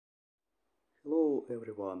Hello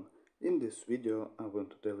everyone, in this video I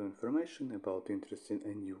want to tell you information about interesting a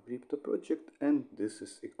new crypto project, and this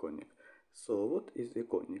is Ikonic. So what is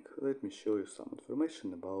Ikonic? Let me show you some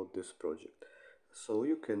information about this project. So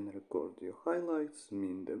you can record your highlights,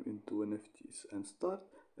 mint them into NFTs and start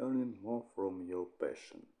earning more from your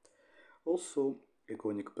passion. Also,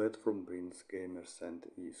 Ikonic platform brings gamers and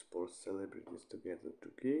esports celebrities together to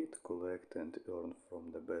create, collect and earn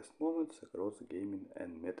from the best moments across the gaming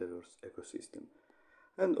and metaverse ecosystem.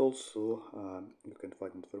 And also, you can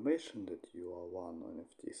find information that you are one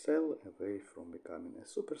NFT sale away from becoming a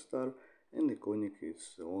superstar, and Ikonic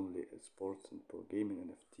is the only sports and pro gaming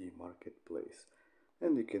NFT marketplace.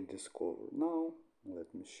 And you can discover now.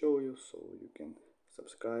 Let me show you so you can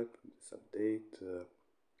subscribe to this update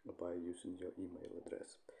by using your email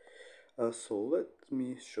address. So let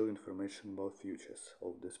me show information about features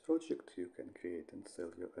of this project. You can create and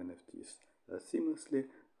sell your NFTs seamlessly.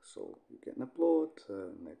 So you can upload.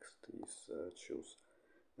 Next is choose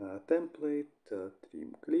template,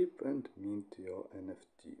 trim clip and mint your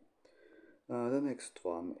NFT. The next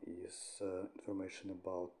one is information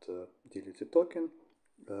about utility token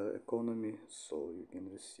economy, so you can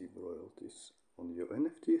receive royalties on your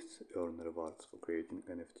NFTs, earn rewards for creating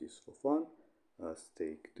NFTs for fun,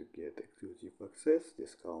 stake to get exclusive access,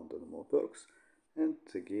 discount on more perks, and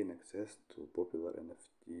gain access to popular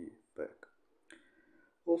NFT pack.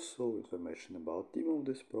 Also information about team of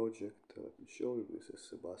this project. Let me show you. This is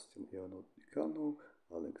Sebastian Ioannou,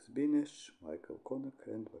 Alex Binesh, Michael Konak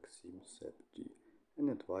and Maxim Septi. An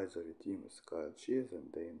advisory team is Kyle Cheers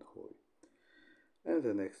and Dane Hoy. And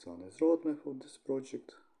the next one is roadmap of this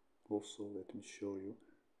project. Also let me show you.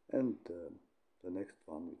 And the next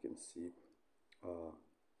one we can see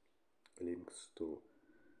links to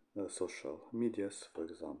social medias, for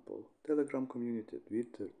example Telegram community,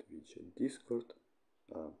 Twitter, Twitch and Discord.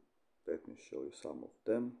 Let me show you some of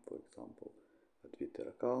them. For example, a Twitter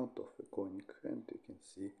account of Ikonic, and you can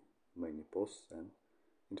see many posts and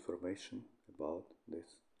information about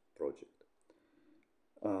this project.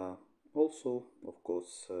 Also, of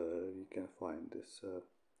course, we can find this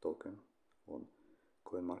token on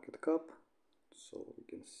CoinMarketCap, so we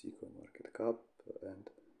can see CoinMarketCap and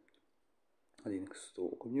links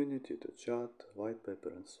to community, to chat, white paper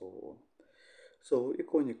and so on. So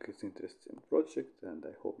Ikonic is an interesting project, and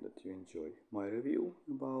I hope that you enjoy my review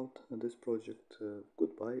about this project.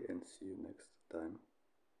 Goodbye and see you next time.